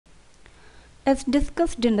As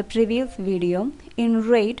discussed in the previous video, in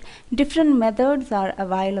RAID, different methods are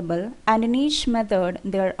available, and in each method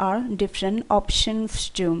there are different options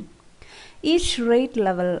too. Each RAID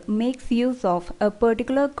level makes use of a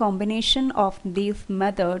particular combination of these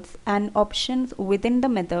methods and options within the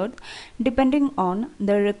method depending on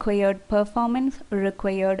the required performance,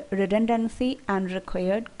 required redundancy, and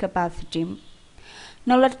required capacity.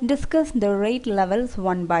 Now let's discuss the RAID levels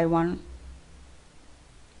one by one.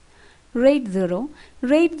 RAID0.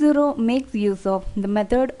 RAID0 makes use of the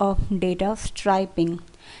method of data striping.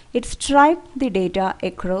 It stripes the data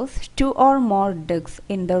across two or more disks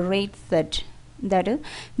in the RAID set. That is,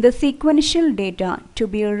 the sequential data to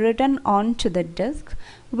be written onto the disk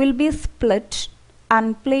will be split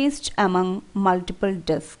and placed among multiple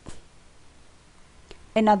disks.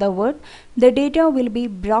 In other words, the data will be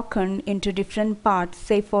broken into different parts,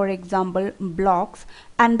 say for example blocks,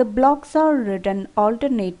 and the blocks are written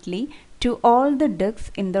alternately to all the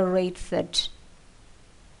disks in the RAID set.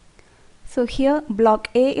 So here block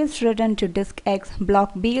A is written to disk X,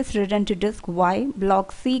 block B is written to disk Y,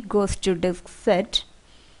 block C goes to disk Z,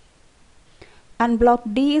 and block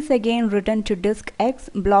D is again written to disk X,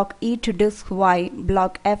 block E to disk Y,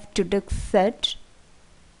 block F to disk Z,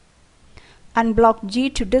 and block G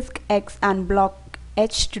to disk X and block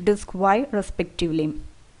H to disk Y respectively.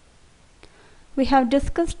 We have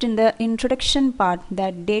discussed in the introduction part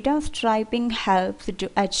that data striping helps to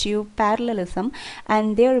achieve parallelism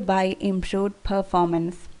and thereby improve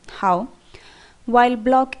performance. How? While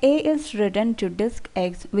block A is written to disk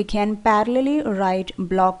X, we can parallelly write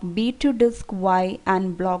block B to disk Y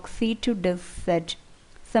and block C to disk Z.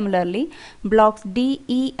 Similarly, blocks D,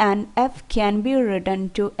 E and F can be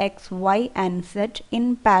written to X, Y and Z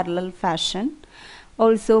in parallel fashion.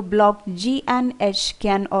 Also, block G and H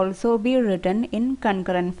can also be written in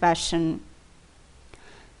concurrent fashion.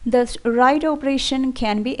 Thus, write operation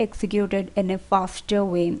can be executed in a faster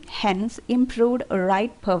way, hence improved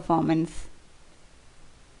write performance.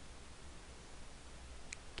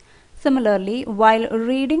 Similarly, while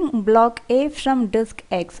reading block A from disk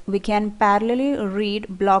X, we can parallelly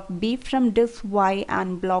read block B from disk Y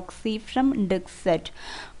and block C from disk Z.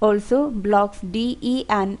 Also, blocks D, E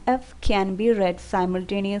and F can be read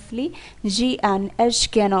simultaneously. G and H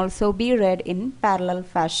can also be read in parallel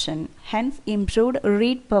fashion, hence improved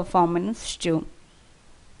read performance too.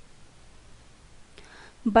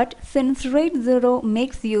 But since RAID0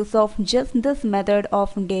 makes use of just this method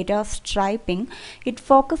of data striping, it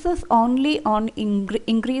focuses only on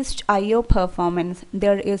increased I/O performance.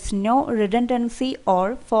 There is no redundancy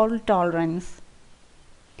or fault tolerance.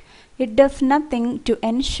 It does nothing to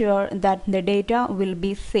ensure that the data will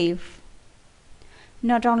be safe.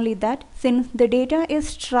 Not only that, since the data is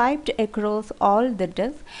striped across all the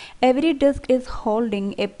disks, every disk is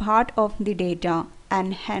holding a part of the data,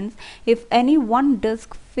 and hence if any one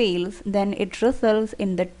disk fails, then it results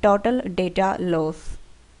in the total data loss.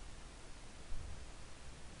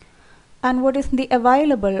 And what is the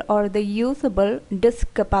available or the usable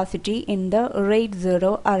disk capacity in the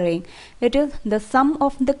RAID0 array? It is the sum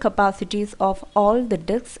of the capacities of all the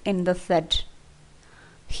disks in the set.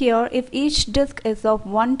 Here, if each disk is of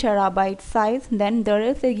 1 terabyte size, then there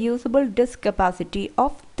is a usable disk capacity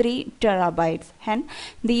of 3 terabytes. Hence,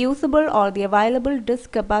 the usable or the available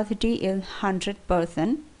disk capacity is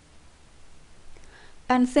 100%.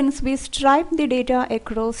 And since we stripe the data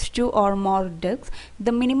across 2 or more disks,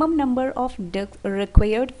 the minimum number of disks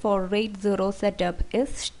required for RAID0 setup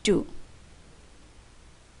is 2.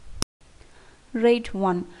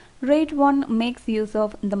 RAID1. RAID1 makes use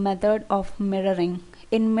of the method of mirroring.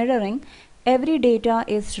 In mirroring, every data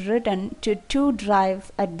is written to 2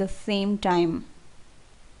 drives at the same time,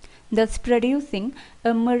 thus producing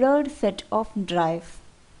a mirrored set of drives.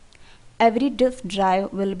 Every disk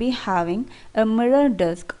drive will be having a mirror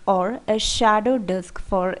disk or a shadow disk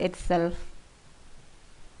for itself.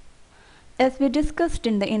 As we discussed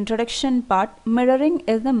in the introduction part, mirroring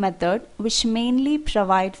is a method which mainly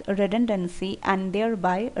provides redundancy and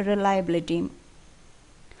thereby reliability.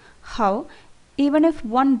 How? Even if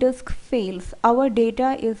one disk fails, our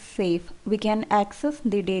data is safe. We can access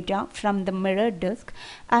the data from the mirror disk,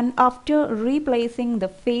 and after replacing the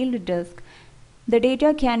failed disk, the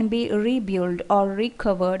data can be rebuilt or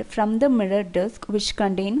recovered from the mirror disk which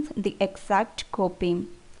contains the exact copy.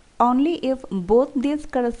 Only if both these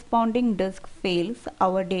corresponding disks fails,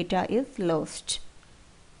 our data is lost.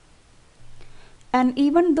 And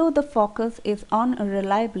even though the focus is on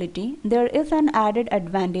reliability, there is an added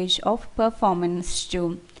advantage of performance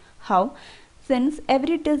too. How? Since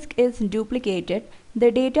every disk is duplicated, The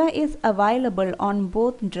data is available on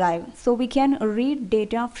both drives, so we can read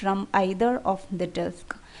data from either of the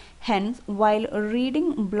disks. Hence, while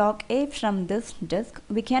reading block A from this disk,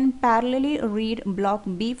 we can parallelly read block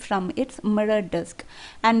B from its mirror disk.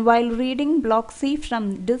 And while reading block C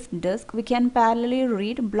from this disk, we can parallelly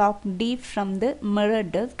read block D from the mirror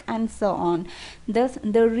disk, and so on. Thus,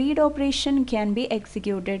 the read operation can be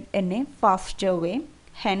executed in a faster way.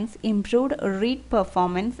 Hence, improved read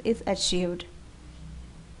performance is achieved.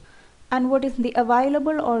 And what is the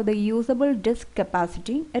available or the usable disk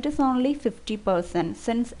capacity? It is only 50%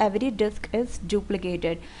 since every disk is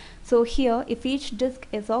duplicated. So here, if each disk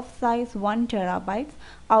is of size 1 terabytes,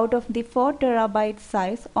 out of the 4 terabyte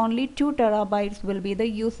size, only 2 terabytes will be the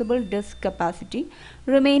usable disk capacity.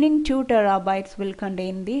 Remaining 2 terabytes will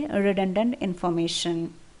contain the redundant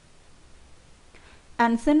information.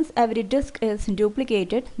 And since every disk is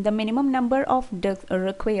duplicated, the minimum number of disks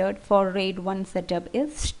required for RAID 1 setup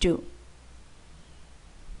is 2.